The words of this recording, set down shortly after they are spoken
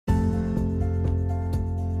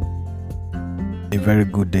A very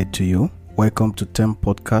good day to you. Welcome to TEM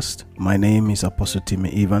Podcast. My name is Apostle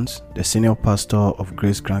Timmy Evans, the Senior Pastor of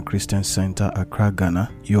Grace Grand Christian Center, Accra,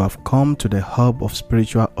 Ghana. You have come to the hub of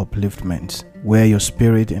spiritual upliftments, where your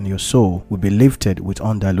spirit and your soul will be lifted with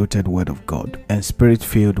undiluted word of God and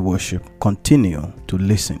spirit-filled worship. Continue to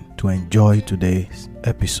listen to enjoy today's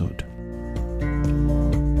episode.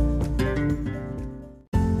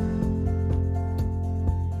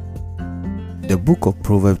 The book of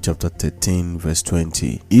Proverbs chapter 13 verse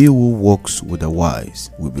 20. He who walks with the wise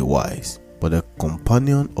will be wise, but the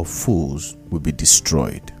companion of fools will be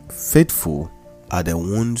destroyed. Faithful are the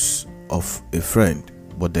wounds of a friend,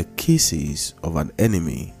 but the kisses of an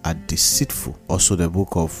enemy are deceitful. Also the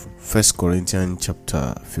book of 1 Corinthians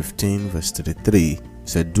chapter 15 verse 33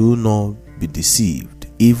 said, do not be deceived.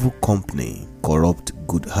 Evil company corrupt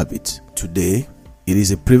good habits. Today, it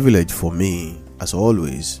is a privilege for me, as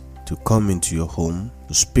always, to come into your home,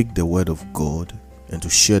 to speak the word of God, and to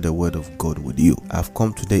share the word of God with you. I've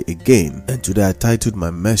come today again, and today I titled my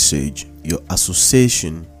message, Your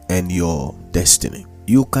Association and Your Destiny.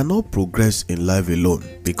 You cannot progress in life alone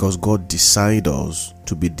because God designed us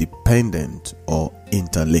to be dependent or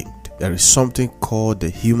interlinked. There is something called the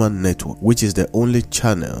human network, which is the only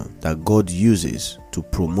channel that God uses to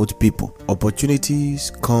promote people.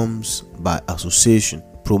 Opportunities comes by association.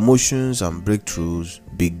 Promotions and breakthroughs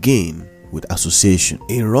begin with association.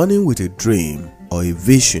 In running with a dream or a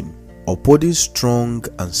vision, upholding strong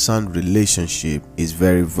and sound relationship is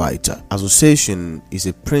very vital. Association is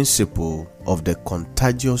a principle of the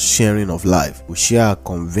contagious sharing of life. We share our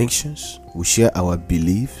convictions, we share our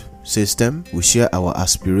belief system, we share our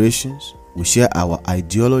aspirations, we share our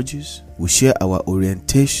ideologies, we share our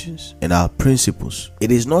orientations and our principles.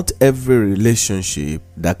 It is not every relationship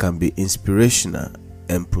that can be inspirational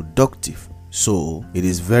and productive. So it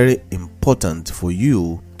is very important for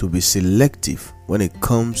you to be selective when it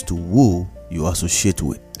comes to who you associate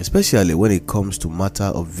with, especially when it comes to matter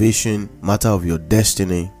of vision, matter of your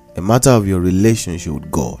destiny, a matter of your relationship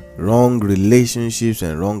with God. Wrong relationships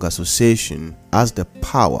and wrong association has the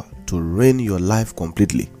power to ruin your life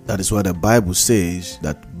completely. That is why the Bible says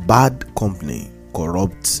that bad company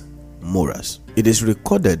corrupts morals. It is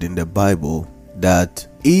recorded in the Bible that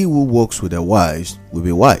he who walks with the wise will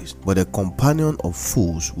be wise, but the companion of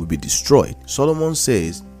fools will be destroyed. Solomon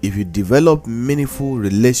says, if you develop meaningful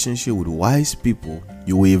relationship with wise people,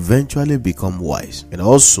 you will eventually become wise. And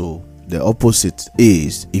also, the opposite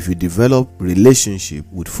is, if you develop relationship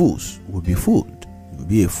with fools, you will be fooled. You will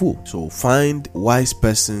be a fool. So find wise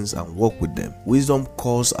persons and walk with them. Wisdom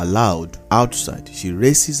calls aloud outside. She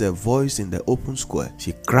raises her voice in the open square.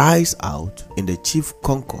 She cries out in the chief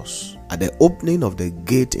concourse. At the opening of the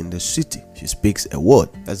gate in the city, she speaks a word.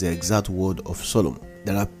 That's the exact word of Solomon.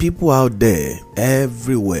 There are people out there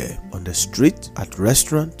everywhere, on the street, at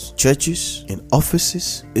restaurants, churches, in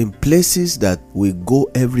offices, in places that we go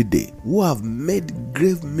every day, who have made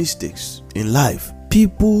grave mistakes in life.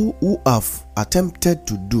 People who have attempted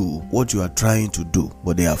to do what you are trying to do,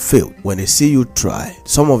 but they have failed. When they see you try,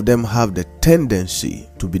 some of them have the tendency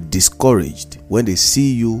to be discouraged when they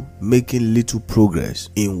see you making little progress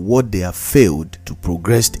in what they have failed to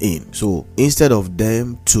progress in. So instead of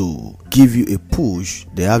them to give you a push,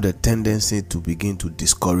 they have the tendency to begin to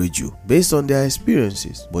discourage you based on their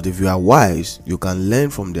experiences. But if you are wise, you can learn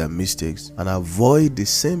from their mistakes and avoid the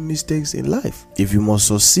same mistakes in life. If you must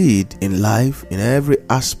succeed in life, in every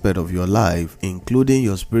aspect of your life, including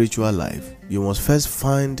your spiritual life, you must first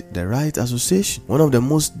find the right association. One of the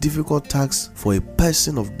most difficult tasks for a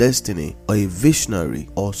person of destiny or a visionary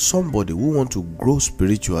or somebody who wants to grow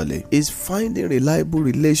spiritually is finding reliable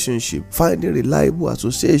relationship, finding reliable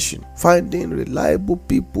association, finding reliable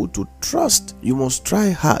people to trust. You must try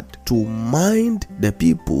hard to mind the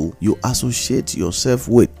people you associate yourself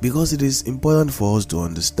with, because it is important for us to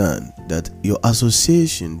understand that your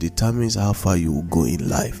association determines how far you will go in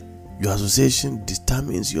life. Your association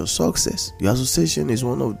determines your success. Your association is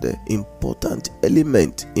one of the important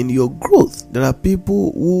elements in your growth. There are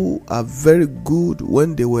people who are very good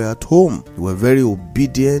when they were at home. They were very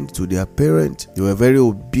obedient to their parents. They were very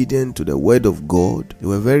obedient to the word of God. They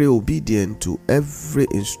were very obedient to every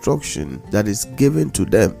instruction that is given to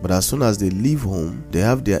them. But as soon as they leave home, they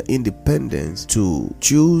have their independence to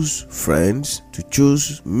choose friends, to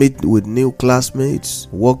choose meet with new classmates,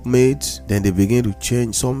 workmates. Then they begin to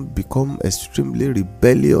change. Some become extremely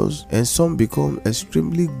rebellious and some become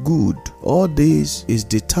extremely good. All this is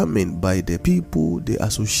determined by the people they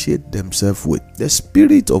associate themselves with. The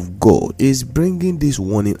Spirit of God is bringing this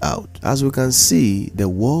warning out. As we can see, the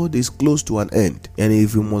world is close to an end. And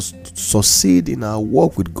if we must succeed in our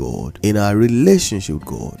walk with God, in our relationship with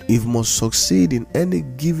God, if we must succeed in any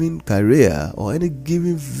given career or any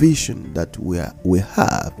given vision that we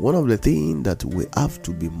have, one of the things that we have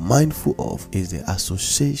to be mindful of is the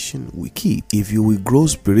association we keep. If you will grow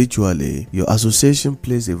spiritually, your association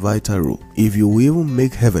plays a vital role. If you will even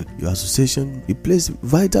make heaven, your association, it plays a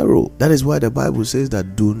vital role. That is why the Bible says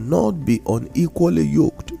that do not be unequally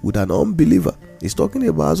yoked with an unbeliever. It's talking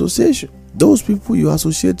about association. Those people you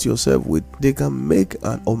associate yourself with, they can make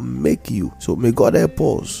and unmake you. So may God help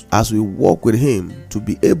us as we walk with Him to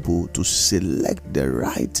be able to select the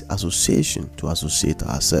right association to associate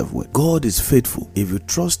ourselves with. God is faithful. If you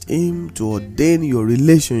trust Him to ordain your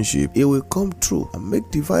relationship, He will come through and make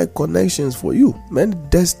divine connections for you. Many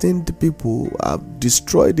destined people have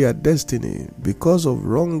destroyed their destiny because of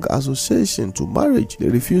wrong association to marriage. They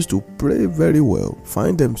refuse to pray very well,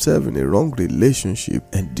 find themselves in a wrong relationship,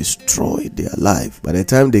 and destroy their life. By the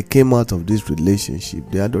time they came out of this relationship,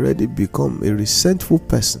 they had already become a resentful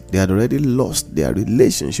person. They had already lost their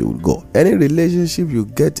relationship with God. Any relationship you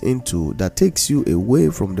get into that takes you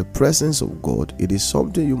away from the presence of God, it is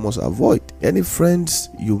something you must avoid. Any friends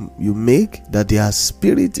you make that their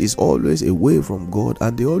spirit is always away from God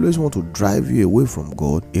and they always want to drive you away from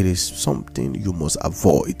God, it is something you must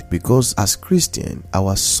avoid, because as Christian,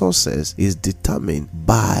 our success is determined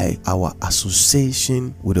by our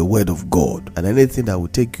association with the Word of God. And anything that will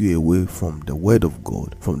take you away from the Word of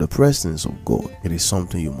God, from the presence of God, it is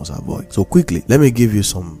something you must avoid. So quickly, let me give you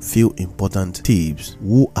some few important tips.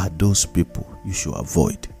 Who are those people you should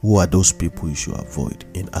avoid? Who are those people you should avoid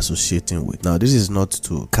in associating with? Now, this is not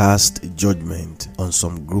to cast judgment on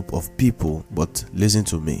some group of people, but listen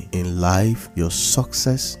to me. In life, your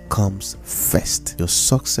success comes first. Your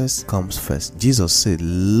success comes first. Jesus said,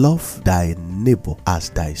 love thy neighbor as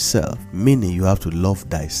thyself, meaning you have to love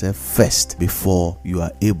thyself first before you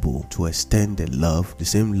are able to extend the love. The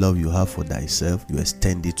same love you have for thyself, you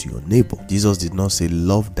extend it to your neighbor. Jesus did not say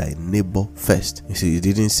love thy neighbor first. He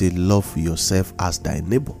didn't say love yourself as thy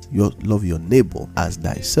neighbor. You love your neighbor as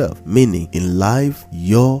thyself, meaning in life,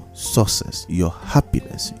 your success, your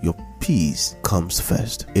happiness, your peace comes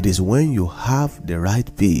first. It is when you have the right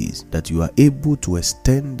peace that you are able to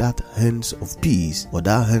extend that hands of peace or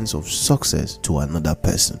that hands of success to another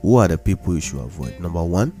person. Who are the people you should avoid? Number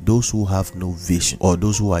one, those who have no vision, or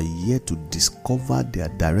those who are yet to discover their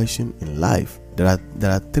direction in life. There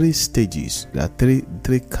are three stages. There are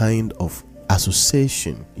three kind of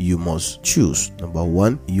association you must choose. Number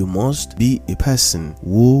one, you must be a person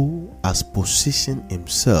who has positioned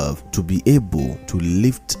himself to be able to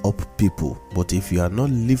lift up people. But if you are not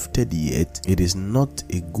lifted yet, it is not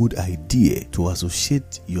a good idea to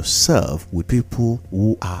associate yourself with people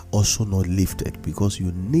who are also not lifted, because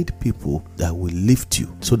you need people that will lift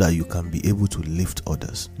you so that you can be able to lift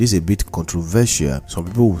others. This is a bit controversial. Some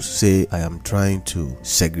people will say I am trying to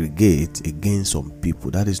segregate against some people.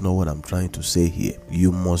 That is not what I'm trying to say here.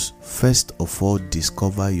 You must first of all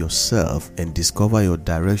discover yourself and discover your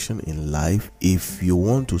direction in life. If you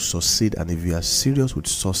want to succeed and if you are serious with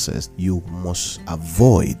success, you must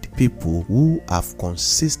avoid people who have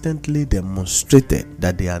consistently demonstrated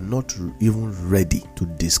that they are not even ready to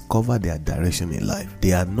discover their direction in life.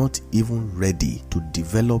 They are not even ready to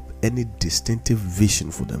develop any distinctive vision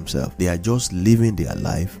for themselves. They are just living their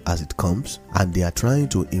life as it comes, and they are trying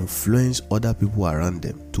to influence other people around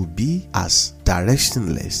them to be as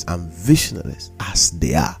directionless and visionless as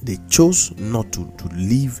they are. They chose not to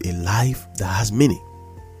live a life that has meaning.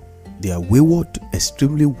 They are wayward,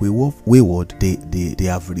 extremely wayward. They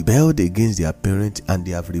have rebelled against their parents, and they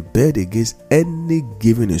have rebelled against any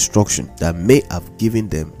given instruction that may have given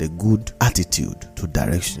them the good attitude to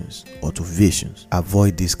directions or to visions.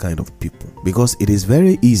 Avoid this kind of people, because it is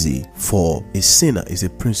very easy for a sinner. It's a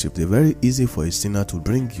principle. It's very easy for a sinner to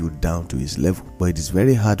bring you down to his level, but it is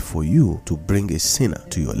very hard for you to bring a sinner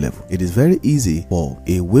to your level. It is very easy for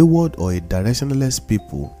a wayward or a directionless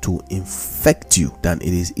people to infect you than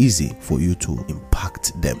it is easy for you to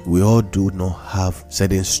impact them. We all do not have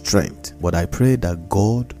certain strength, but I pray that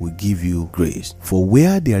God will give you grace. For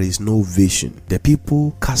where there is no vision, the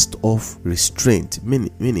people cast off restraint,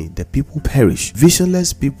 meaning the people perish.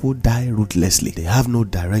 Visionless people die ruthlessly. They have no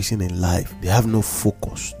direction in life. They have no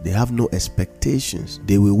focus. They have no expectations.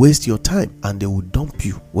 They will waste your time and they will dump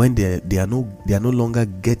you when they are no longer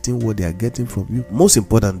getting what they are getting from you. Most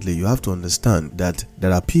importantly, you have to understand that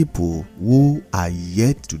there are people who are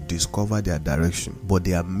yet to discover their direction, but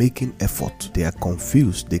they are making effort. They are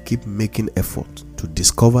confused. They keep making effort to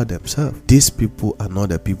discover themselves. These people are not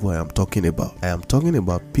the people I am talking about. I am talking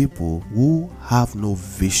about people who have no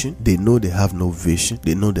vision. They know they have no vision.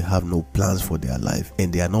 They know they have no plans for their life,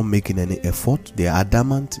 and they are not making any effort. They are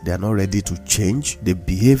adamant. They are not ready to change. They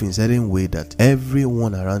behave in a certain way that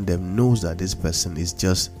everyone around them knows that this person is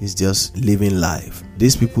just living life.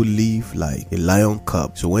 These people live like a lion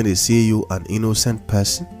cub. So when they see you, an innocent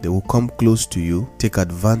person, they will come close to you, take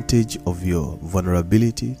advantage of your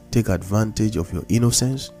vulnerability, take advantage of your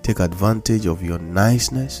innocence, take advantage of your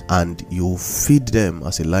niceness, and you feed them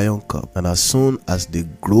as a lion cub. And as soon as they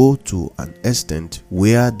grow to an extent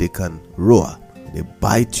where they can roar, they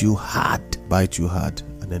bite you hard,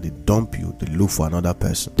 and then they dump you. They look for another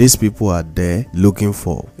person. These people are there looking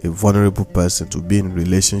for a vulnerable person to be in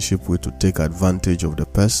relationship with, to take advantage of the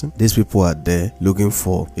person. These people are there looking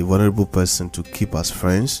for a vulnerable person to keep as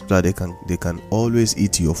friends, so that they can always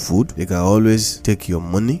eat your food, they can always take your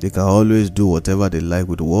money, they can always do whatever they like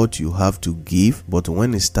with what you have to give. But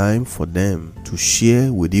when it's time for them to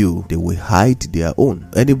share with you, they will hide their own.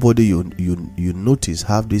 Anybody you notice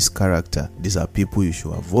have this character, these are people you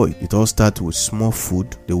should avoid. It all starts with small food.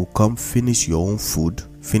 They will come finish your own food,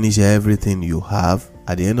 finish everything you have.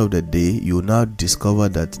 At the end of the day, you will now discover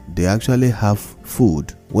that they actually have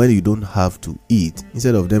food when you don't have to eat.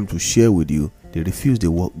 Instead of them to share with you, they refuse. They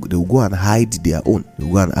will go and hide their own. They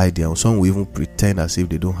will go and hide their own. Some will even pretend as if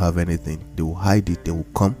they don't have anything. They will hide it. They will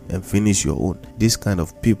come and finish your own. This kind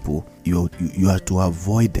of people, you have to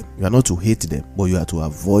avoid them. You are not to hate them, but you have to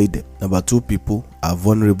avoid them. Number 2 people are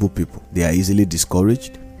vulnerable people. They are easily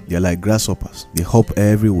discouraged. They are like grasshoppers. They hop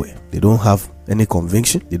everywhere. They don't have any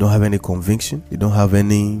conviction. They don't have any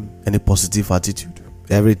positive attitude.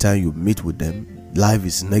 Every time you meet with them, life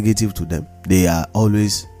is negative to them. They are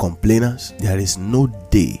always complainers. There is no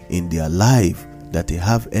day in their life that they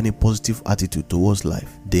have any positive attitude towards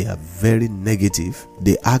life. They are very negative.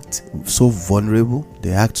 They act so vulnerable.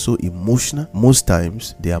 They act so emotional. Most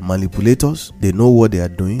times they are manipulators. They know what they are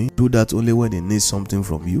doing. Do that only when they need something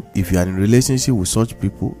from you. If you are in a relationship with such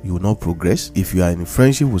people, you will not progress. If you are in a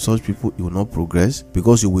friendship with such people, you will not progress,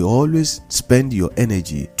 because you will always spend your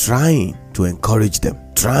energy trying to encourage them,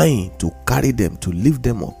 trying to carry them, to lift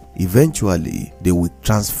them up. Eventually, they will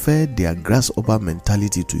transfer their grasshopper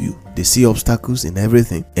mentality to you. They see obstacles in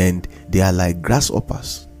everything, and they are like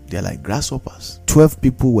grasshoppers. 12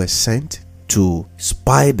 people were sent to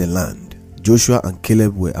spy the land. Joshua and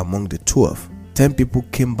Caleb were among the 12. 10 people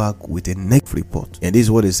came back with a negative report. And this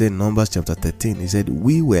is what they say in Numbers chapter 13. He said,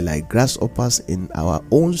 we were like grasshoppers in our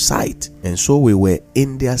own sight, and so we were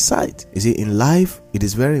in their sight. You see, in life, it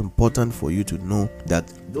is very important for you to know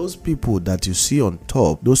that those people that you see on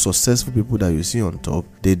top, those successful people that you see on top,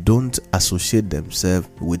 they don't associate themselves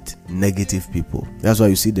with negative people. That's why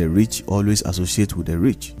you see the rich always associate with the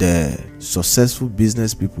rich. The successful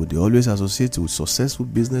business people, they always associate with successful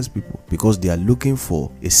business people, because they are looking for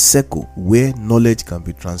a circle where knowledge can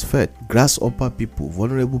be transferred. Grasshopper people,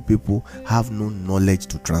 vulnerable people, have no knowledge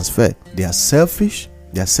to transfer. They are selfish.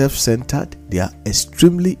 They are self-centered. They are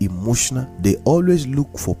extremely emotional. They always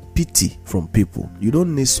look for pity from people. You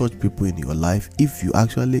don't need such people in your life if you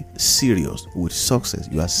actually serious with success.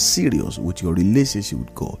 You are serious with your relationship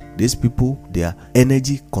with God. These people, they are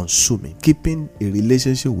energy consuming. Keeping a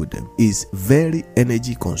relationship with them is very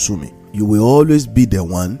energy consuming. You will always be the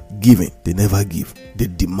one giving. They never give. They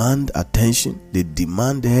demand attention. They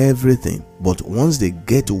demand everything. But once they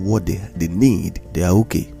get to what they need, they are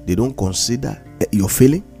okay. They don't consider your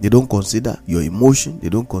feeling. They don't consider your emotion. They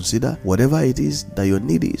don't consider whatever it is that your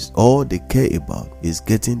need is. All they care about is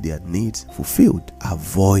getting their needs fulfilled.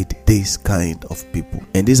 Avoid this kind of people.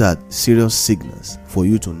 And these are serious signals for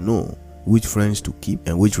you to know which friends to keep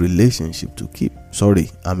and which relationship to keep. Sorry,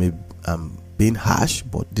 I'm being harsh,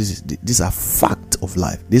 but these are facts of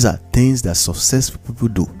life. These are things that successful people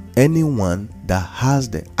do. Anyone that has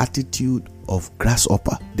the attitude of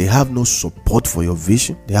grasshopper, they have no support for your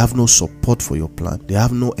vision, they have no support for your plan, they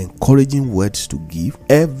have no encouraging words to give.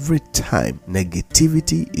 Every time,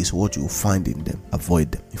 negativity is what you find in them.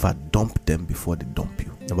 Avoid them. In fact, dump them before they dump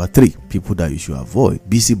you. Number 3, people that you should avoid: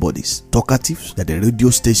 busybodies, talkatives, that the radio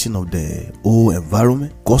station of the whole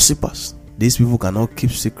environment, gossipers. These people cannot keep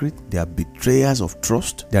secret. They are betrayers of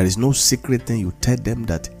trust. There is no secret thing you tell them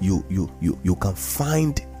that you can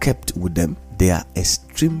find kept with them. They are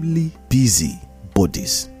extremely busy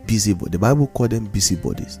bodies. The Bible calls them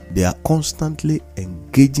busybodies. They are constantly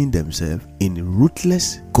engaging themselves in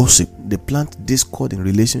ruthless gossip. They plant discord in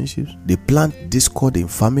relationships. They plant discord in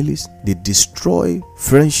families. They destroy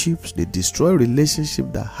friendships. They destroy relationships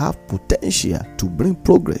that have potential to bring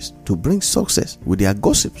progress, to bring success with their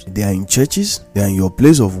gossips. They are in churches. They are in your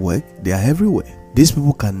place of work. They are everywhere. These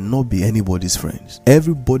people cannot be anybody's friends.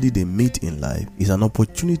 Everybody they meet in life is an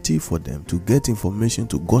opportunity for them to get information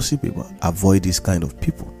to gossip about. Avoid this kind of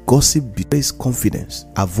people. Gossip betrays confidence.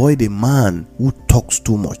 Avoid a man who talks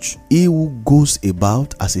too much. He who goes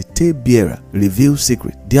about as a tale bearer reveals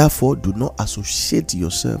secret. Therefore, do not associate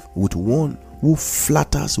yourself with one who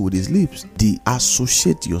flatters with his lips.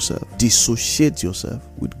 Dissociate yourself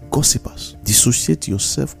with gossipers. Dissociate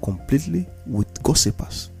yourself completely with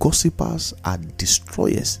gossipers. Gossipers are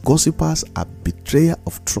destroyers. Gossipers are betrayer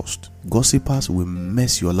of trust. Gossipers will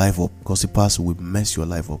mess your life up. Gossipers will mess your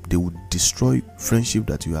life up. They will destroy friendship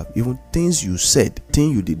that you have. Even things you said,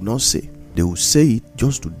 things you did not say. They will say it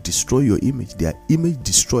just to destroy your image. They are image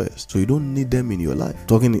destroyers. So you don't need them in your life.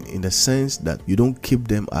 Talking in the sense that you don't keep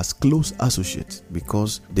them as close associates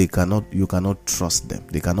because you cannot trust them.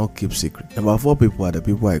 They cannot keep secret. Number 4 people are the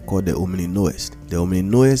people I call the omni-knowest. The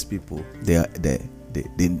omni-knowest people, they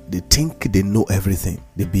think they know everything.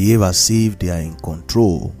 They behave as if they are in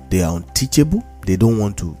control. They are unteachable. They don't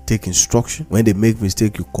want to take instruction. When they make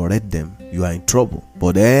mistake, you correct them. You are in trouble.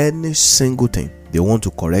 But any single thing, they want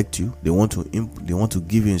to correct you. They want to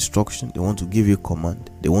give you instruction. They want to give you command.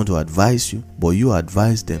 They want to advise you. But you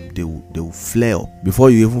advise them, they will flare up. Before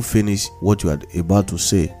you even finish what you are about to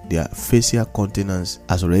say, their facial countenance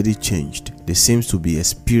has already changed. They seem to be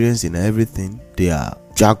experienced in everything. They are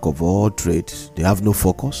jack of all trades. They have no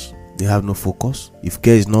focus. If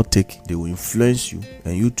care is not taken, they will influence you,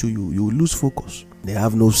 and you too, you will lose focus. They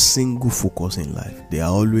have no single focus in life. They are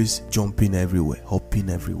always jumping everywhere, hopping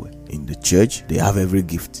everywhere. In the church, they have every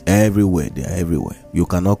gift. Everywhere, they are everywhere. You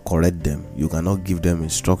cannot correct them. You cannot give them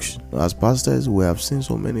instruction. As pastors, we have seen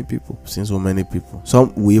so many people.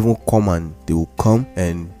 Some will even come and they will come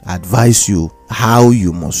and advise you how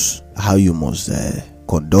you must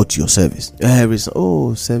conduct your service.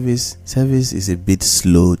 Service is a bit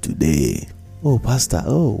slow today. Oh, pastor,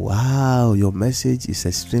 oh, wow, your message is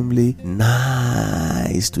extremely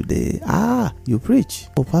nice today. You preach.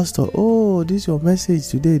 Oh, pastor, oh, this is your message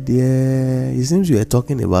today, dear. It seems you are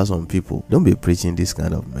talking about some people. Don't be preaching this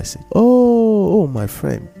kind of message. Oh, my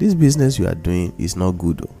friend, this business you are doing is not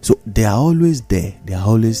good. Though. So they are always there. They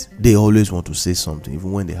always want to say something,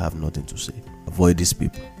 even when they have nothing to say. Avoid these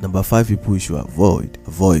people. Number 5 people you should avoid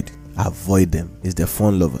them is the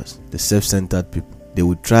fun lovers, the self-centered people. They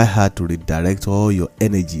will try hard to redirect all your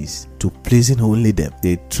energies to pleasing only them.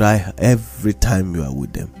 They try every time you are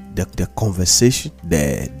with them. The conversation,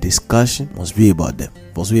 the discussion must be about them.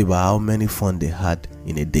 Must be about how many fun they had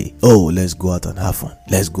in a day. Oh, let's go out and have fun.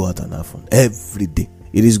 Every day.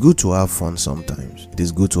 It is good to have fun sometimes. It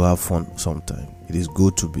is good to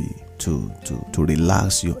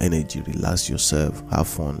relax your energy, relax yourself, have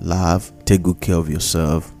fun, laugh, take good care of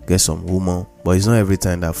yourself, get some humor. But it's not every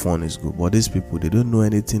time that fun is good. But these people, they don't know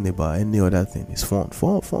anything about any other thing. It's fun.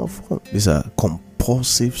 These are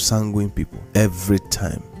compulsive, sanguine people. Every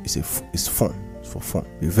time it's fun. It's for fun.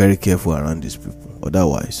 Be very careful around these people.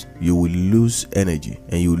 Otherwise, you will lose energy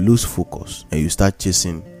and you will lose focus and you start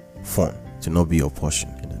chasing fun to not be your portion.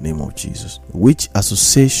 Name of Jesus. Which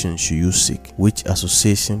association should you seek? Winners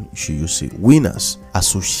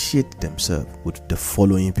associate themselves with the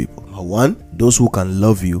following people. Number 1, those who can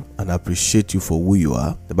love you and appreciate you for who you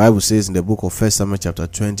are. The Bible says in the book of 1 Samuel chapter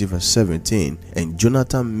 20 verse 17, and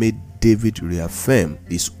Jonathan made David reaffirm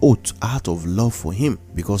his oath out of love for him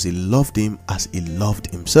because he loved him as he loved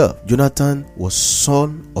himself. Jonathan was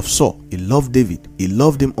son of Saul. He loved David. He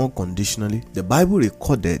loved him unconditionally. The Bible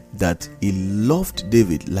recorded that he loved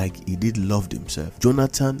David like he did love himself.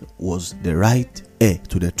 Jonathan was the right heir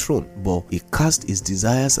to the throne, but he cast his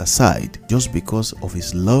desires aside just because of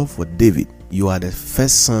his love for David. You are the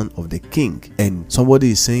first son of the king, and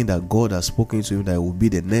somebody is saying that God has spoken to him that he will be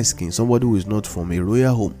the next king, somebody who is not from a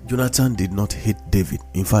royal home. Jonathan did not hate David.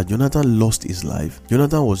 In fact, Jonathan lost his life.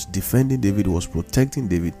 Jonathan was defending David, was protecting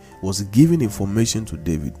David, was giving information to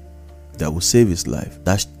David that will save his life.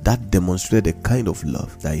 That demonstrated the kind of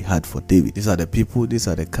love that he had for David. These are the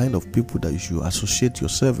kind of people that you should associate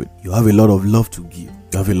yourself with. You have a lot of love to give.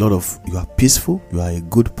 You are peaceful, you are a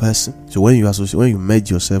good person. So when you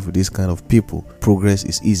merge yourself with this kind of people, progress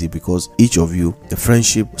is easy because each of you, the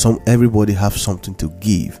friendship, everybody have something to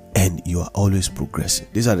give and you are always progressing.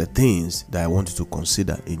 These are the things that I want you to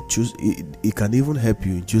consider in choose. It can even help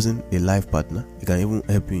you in choosing a life partner. It can even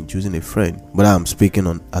help you in choosing a friend. But I'm speaking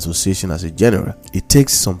on association as a general. It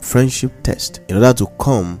takes some friendship test in order to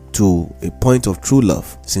come to a point of true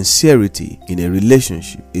love, sincerity in a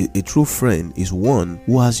relationship. A true friend is one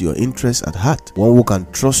who has your interests at heart, one who can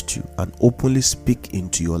trust you and openly speak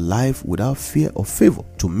into your life without fear or favor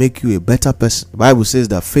to make you a better person. The Bible says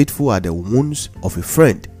that faithful are the wounds of a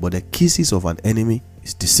friend, but the kisses of an enemy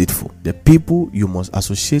is deceitful. The people you must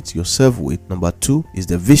associate yourself with, number 2, is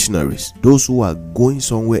the visionaries, those who are going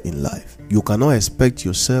somewhere in life. You cannot expect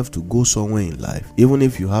yourself to go somewhere in life, even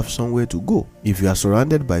if you have somewhere to go. If you are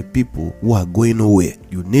surrounded by people who are going nowhere,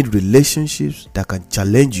 you need relationships that can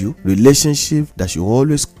challenge you, relationships that should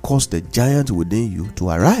always cause the giant within you to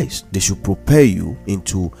arise. They should propel you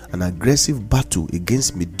into an aggressive battle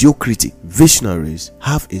against mediocrity. Visionaries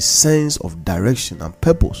have a sense of direction and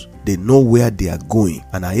purpose. They know where they are going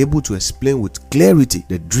and are able to explain with clarity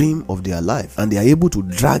the dream of their life, and they are able to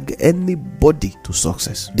drag anybody to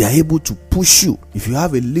success. They are able to push you. If you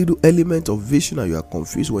have a little element of vision and you are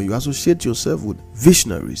confused, when you associate yourself with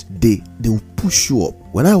visionaries, they will push you up.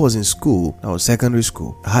 When I was in school, I was secondary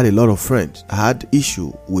school, I had a lot of friends. I had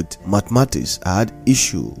issue with mathematics, I had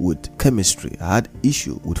issue with chemistry, I had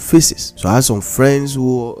issue with physics. So I had some friends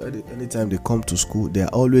who, anytime they come to school, they are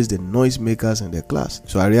always the noise makers in their class.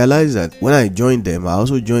 So I realized that when I joined them, I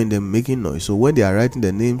also joined them making noise. So when they are writing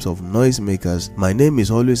the names of noise makers, my name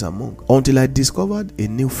is always among. Until I discovered a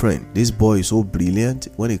new friend. This boy is so brilliant.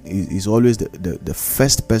 When he's always the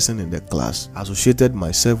first person in the class. I associated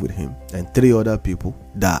myself with him and 3 other people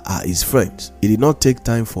that are his friends. It did not take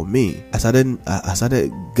time for me. I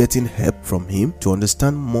started getting help from him to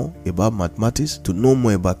understand more about mathematics, to know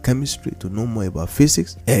more about chemistry, to know more about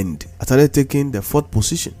physics, and I started taking the 4th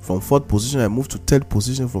position. From 4th position I moved to 3rd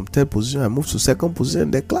position. From 3rd position I moved to 2nd position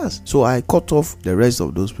in the class. So I cut off the rest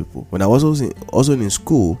of those people. When I was also in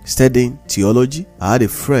school studying theology, I had a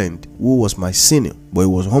friend who was my senior, but he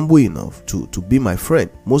was humble enough to be my friend.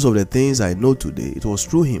 Most of the things I know today, it was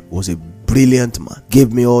through him. He was a brilliant man.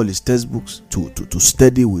 Gave me all his textbooks to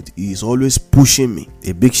study with. He is always pushing me.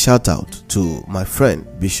 A big shout out to my friend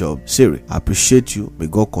Bishop Siri. I appreciate you. May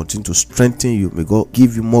God continue to strengthen you. May God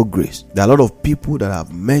give you more grace. There are a lot of people that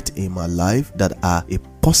I've met in my life that are a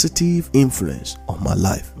positive influence on my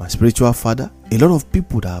life. My spiritual father, a lot of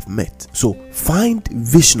people that I've met. So find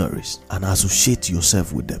visionaries and associate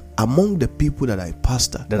yourself with them. Among the people that I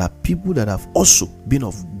pastor, there are people that have also been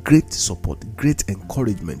of great support, great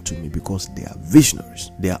encouragement to me, because they are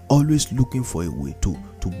visionaries. They are always looking for a way to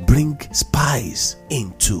bring spice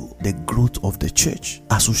into the growth of the church.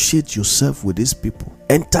 Associate yourself with these people.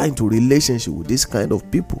 Enter into relationship with this kind of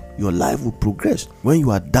people. Your life will progress. When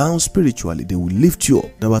you are down spiritually, they will lift you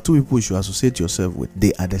up. Number 2 people you should associate yourself with.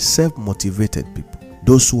 They are the self-motivated people.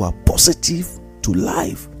 Those who are positive to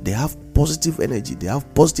life. They have positive energy. They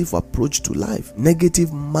have positive approach to life.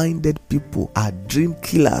 Negative-minded people are dream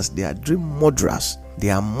killers. They are dream murderers. They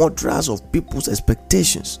are murderers of people's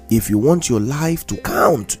expectations. If you want your life to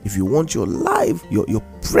count, if you want your life, your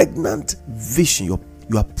pregnant vision,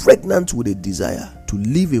 you are pregnant with a desire to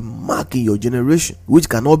leave a mark in your generation which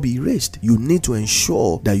cannot be erased, you need to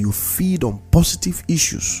ensure that you feed on positive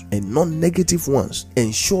issues and not negative ones.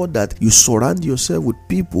 Ensure that you surround yourself with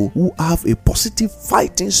people who have a positive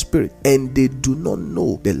fighting spirit and they do not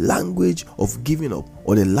know the language of giving up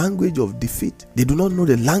or the language of defeat. They do not know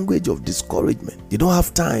the language of discouragement. They don't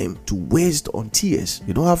have time to waste on tears.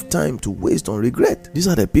 They don't have time to waste on regret. These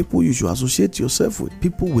are the people you should associate yourself with.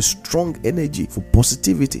 People with strong energy for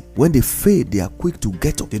positivity. When they fail, they are quick to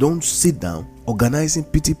get up. They don't sit down organizing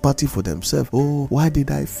pity party for themselves. Oh, why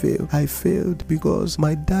did I fail? I failed because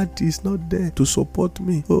my dad is not there to support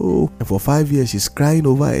me. Oh, and for 5 years she's crying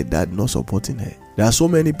over her dad not supporting her. There are so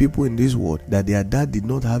many people in this world that their dad did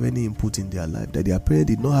not have any input in their life, that their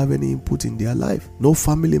parents did not have any input in their life. No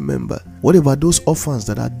family member. What about those orphans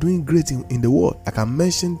that are doing great in the world? I can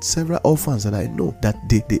mention several orphans that I know that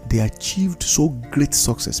they achieved so great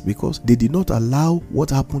success because they did not allow what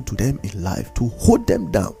happened to them in life to hold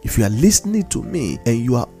them down. If you are listening to me and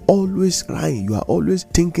you are always crying, you are always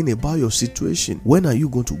thinking about your situation, when are you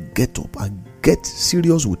going to get up and get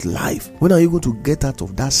serious with life? When are you going to get out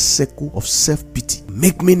of that circle of self-pity?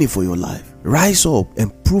 Make meaning for your life. Rise up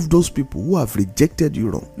and prove those people who have rejected you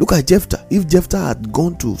wrong. Look at Jephthah. If Jephthah had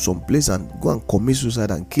gone to some place and go and commit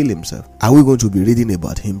suicide and kill himself, are we going to be reading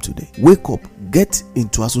about him today? Wake up. Get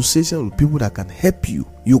into association with people that can help you.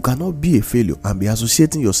 You cannot be a failure and be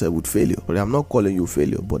associating yourself with failure. But I'm not calling you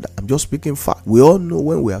failure, but I'm just speaking fact. We all know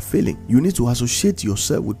when we are failing. You need to associate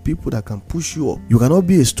yourself with people that can push you up. You cannot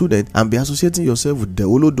be a student and be associating yourself with the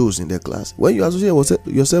olodos in the class. When you associate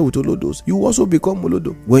yourself with olodos, you also become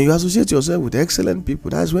olodo. When you associate yourself with excellent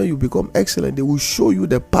people, that's when you become excellent. They will show you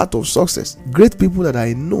the path of success. Great people that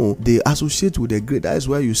I know, they associate with the great. That is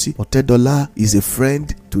why you see Otedola is a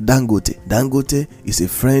friend to Dangote. Dangote is a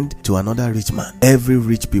friend to another rich man. Every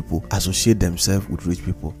rich people associate themselves with rich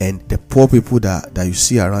people, and the poor people that you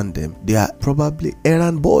see around them, they are probably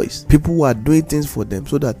errand boys, people who are doing things for them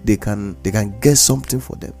so that they can get something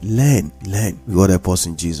for them. Learn. God help us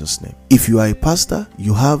in Jesus' name. If you are a pastor,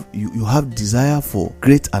 you have desire for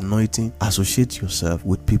great anointing, associate yourself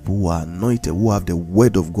with people who are anointed, who have the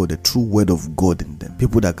word of God, the true word of God in them,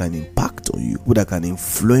 people that can impact on you, people that can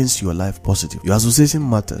influence your life positive. Your association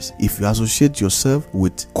matters. If you associate yourself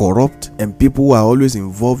with corrupt and people who are always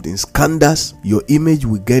involved in scandals, your image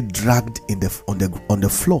will get dragged on the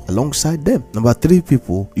floor alongside them. Number 3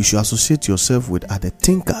 people you should associate yourself with are the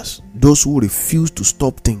thinkers, those who refuse to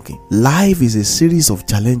stop thinking. Life is a series of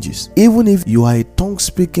challenges. Even if you are a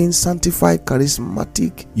tongue-speaking, sanctified,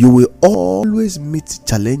 charismatic, you will always meet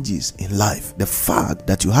challenges in life. The fact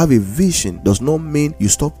that you have a vision does not mean you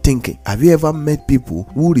stop thinking. Have you ever met people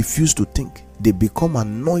who refuse to think? They become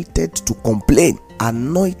anointed to complain,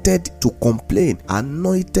 anointed to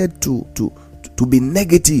be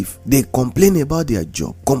negative. They complain about their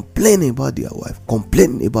job, complain about their wife,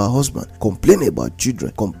 complain about husband, complain about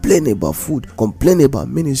children, complain about food, complain about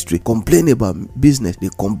ministry, complain about business, they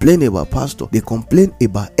complain about pastor, they complain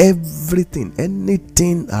about everything,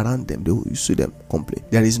 anything around them. You see them complain.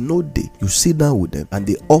 There is no day you sit down with them and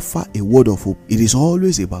they offer a word of hope. It is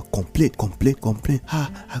always about complain.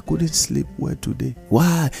 I couldn't sleep well today.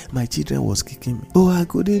 Why? My children was kicking me. I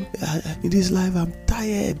couldn't. In this life, I'm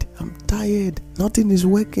tired. Nothing is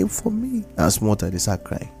working for me. And small time they start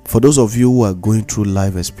crying. For those of you who are going through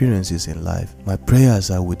life experiences in life, my prayers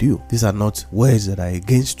are with you. These are not words that are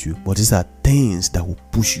against you, but these are things that will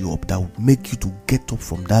push you up, that will make you to get up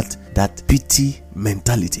from that pity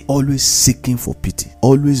mentality. Always seeking for pity,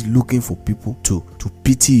 always looking for people to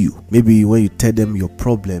pity you. Maybe when you tell them your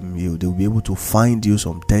problem, they'll be able to find you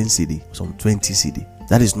some 10 cedi, some 20 cedi.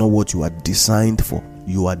 That is not what you are designed for.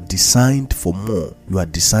 You are designed for more. You are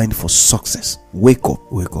designed for success. Wake up.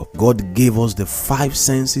 God gave us the 5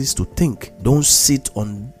 senses to think. Don't sit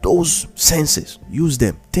on those senses. Use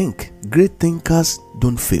them. Think. Great thinkers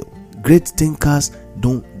don't fail. Great thinkers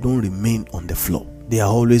don't remain on the floor. They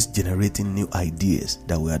are always generating new ideas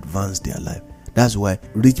that will advance their life. That's why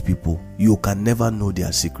rich people, you can never know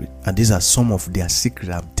their secret. And these are some of their secrets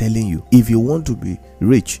I'm telling you. If you want to be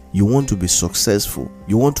rich, you want to be successful,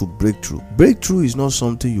 you want to break through. Breakthrough is not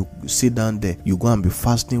something you sit down there, you go and be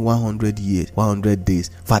fasting 100 days.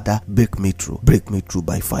 Father, break me through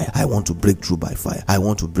by fire. I want to break through by fire. I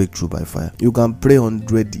want to break through by fire. You can pray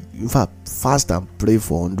 100, in fact, fast and pray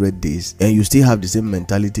for 100 days, and you still have the same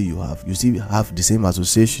mentality you have. You still have the same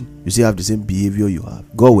association. You still have the same behavior you have.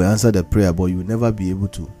 God will answer the prayer, but you will never be able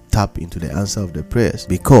to tap into the answer of the prayers,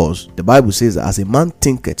 because the Bible says that as a man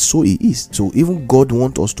thinketh, so he is. So even God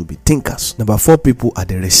wants us to be thinkers. Number 4 people are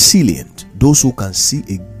the resilient, those who can see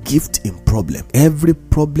a gift in problem. Every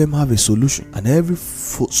problem have a solution, and every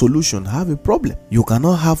solution have a problem. You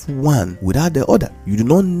cannot have one without the other. You do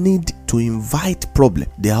not need to invite problem.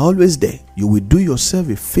 They are always there. You will do yourself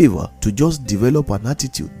a favor to just develop an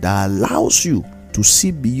attitude that allows you to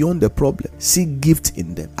see beyond the problem, see gift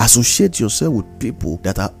in them. Associate yourself with people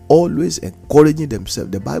that are always encouraging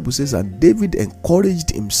themselves. The Bible says that David encouraged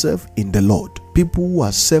himself in the Lord. People who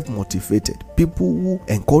are self-motivated, people who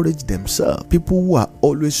encourage themselves, people who are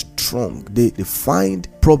always strong. They find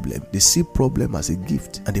problem, they see problem as a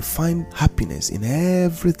gift, and they find happiness in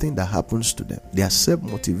everything that happens to them. They are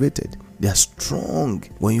self-motivated. They are strong.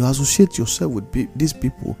 When you associate yourself with these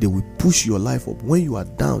people, they will push your life up. When you are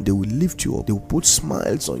down, they will lift you up. They will put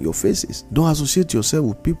smiles on your faces. Don't associate yourself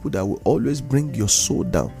with people that will always bring your soul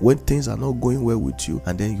down when things are not going well with you,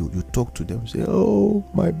 and then you talk to them, say, "Oh,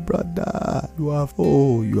 my brother,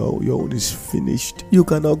 your own is finished. You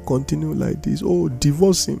cannot continue like this. Oh,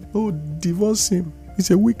 divorce him.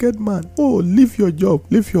 He's a wicked man. Oh, leave your job,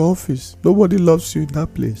 leave your office. Nobody loves you in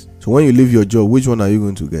that place." So when you leave your job, which one are you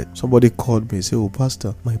going to get? Somebody called me and said, "Oh,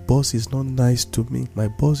 pastor, my boss is not nice to me. My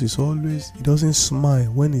boss is always, he doesn't smile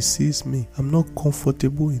when he sees me. I'm not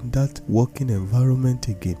comfortable in that working environment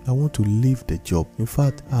again. I want to leave the job. In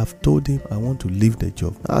fact, I've told him I want to leave the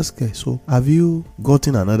job." Ask her, "So have you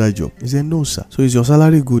gotten another job?" He said, "No, sir." "So is your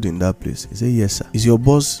salary good in that place?" He said, "Yes, sir." "Is your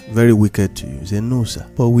boss very wicked to you?" He said, "No, sir.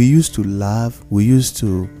 But we used to laugh. We used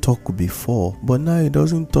to talk before, but now he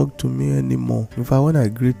doesn't talk to me anymore. In fact, when I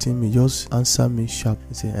greet him, he just answer me sharp."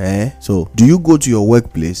 He say, So do you go to your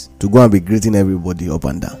workplace to go and be greeting everybody up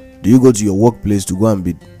and down? Do you go to your workplace to go and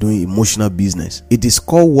be doing emotional business? It is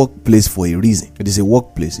called workplace for a reason. It is a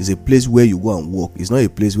workplace. It's a place where you go and work. It's not a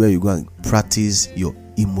place where you go and practice your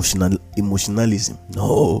emotionalism.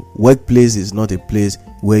 No, workplace is not a place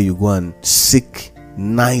where you go and seek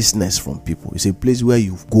niceness from people. It's a place where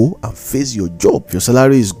you go and face your job. Your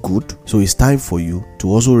salary is good, so it's time for you to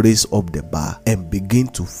also raise up the bar and begin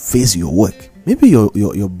to face your work. Maybe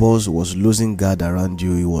your boss was losing guard around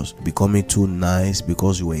you. He was becoming too nice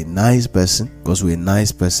because you were a nice person.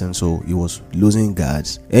 So he was losing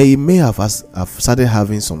guards. And he may have started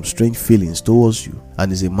having some strange feelings towards you.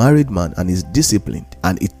 And he's a married man and he's disciplined.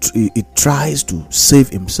 And he tries to save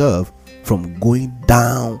himself from going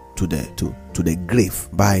down to the grave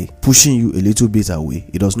by pushing you a little bit away.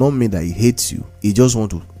 It does not mean that he hates you. He just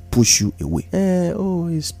wants to push you away.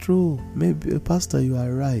 It's true. Maybe, Pastor, you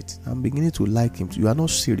are right. I'm beginning to like him. You are not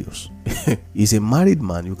serious. He's a married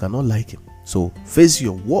man. You cannot like him. So face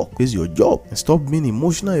your work, face your job, and stop being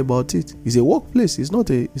emotional about it. It's a workplace. It's not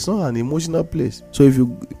an emotional place. So if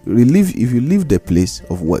you leave the place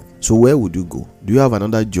of work, so where would you go? Do you have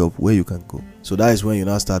another job where you can go? So that is when you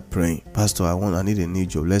now start praying. Pastor, I need a new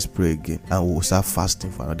job. Let's pray again. And we'll start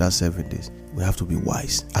fasting for another 7 days. We have to be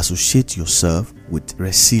wise. Associate yourself with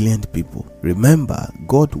resilient people. Remember,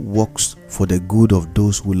 God works for the good of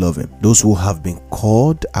those who love him, those who have been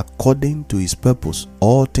called according to his purpose.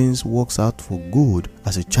 All things works out for good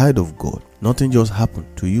as a child of God. Nothing just happened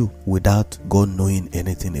to you without God knowing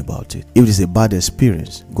anything about it. If it is a bad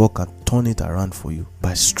experience, God can turn it around for you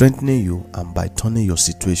by strengthening you and by turning your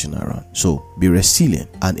situation around. So be resilient.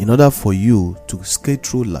 And in order for you to skate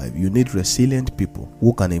through life, you need resilient people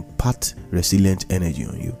who can impart resilient energy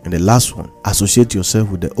on you. And the last one, associate yourself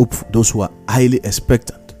with the hopeful, those who are highly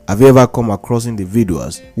expectant. Have you ever come across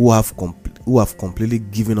individuals who have completely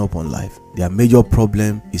given up on life? Their major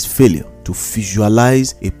problem is failure to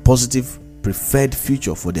visualize a positive preferred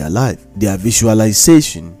future for their life. Their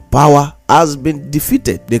visualization power has been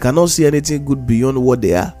defeated. They cannot see anything good beyond what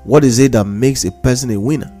they are. What is it that makes a person a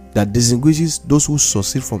winner, that distinguishes those who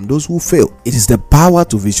succeed from those who fail? It is the power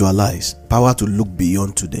to visualize, power to look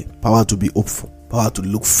beyond today, power to be hopeful, power to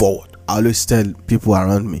look forward. I always tell people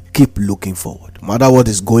around me, keep looking forward. No matter what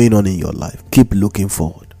is going on in your life, keep looking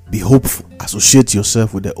forward. Be hopeful. Associate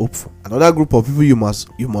yourself with the hopeful. Another group of people you must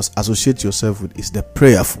associate yourself with is the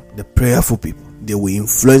prayerful. The prayerful people. They will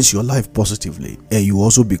influence your life positively and you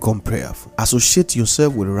also become prayerful. Associate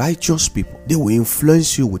yourself with righteous people. They will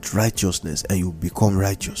influence you with righteousness and you become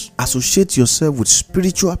righteous. Associate yourself with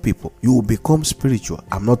spiritual people. You will become spiritual.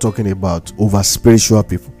 I'm not talking about over spiritual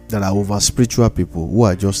people. That are over spiritual people who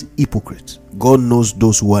are just hypocrites. God knows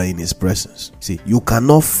those who are in his presence. See, you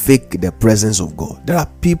cannot fake the presence of God. There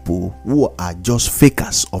are people who are just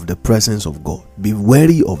fakers of the presence of God. Be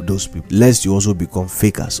wary of those people, lest you also become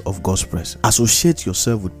fakers of God's presence. Associate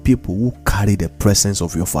yourself with people who carry the presence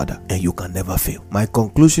of your Father and you can never fail. My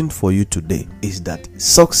conclusion for you today is that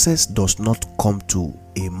success does not come to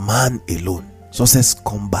a man alone. Success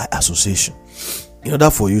comes by association. In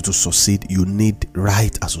order for you to succeed, you need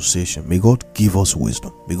right association. May God give us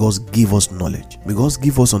wisdom. May God give us knowledge. May God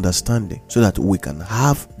give us understanding so that we can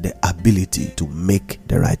have the ability to make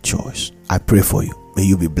the right choice. I pray for you. May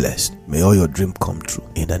you be blessed. May all your dreams come true.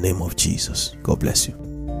 In the name of Jesus. God bless you.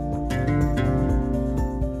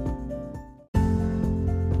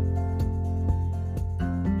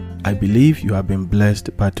 I believe you have been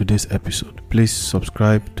blessed by today's episode. Please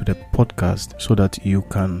subscribe to the podcast so that you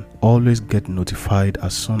can always get notified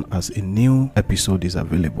as soon as a new episode is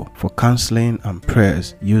available. For counseling and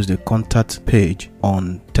prayers, use the contact page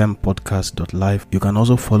on tempodcast.live. You can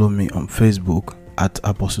also follow me on Facebook at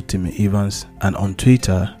Apostle Timmy Evans and on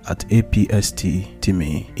Twitter at APST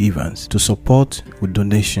Timmy Evans. To support with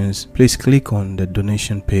donations, please click on the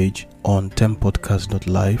donation page on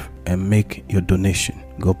tempodcast.live and make your donation.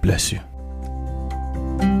 God bless you.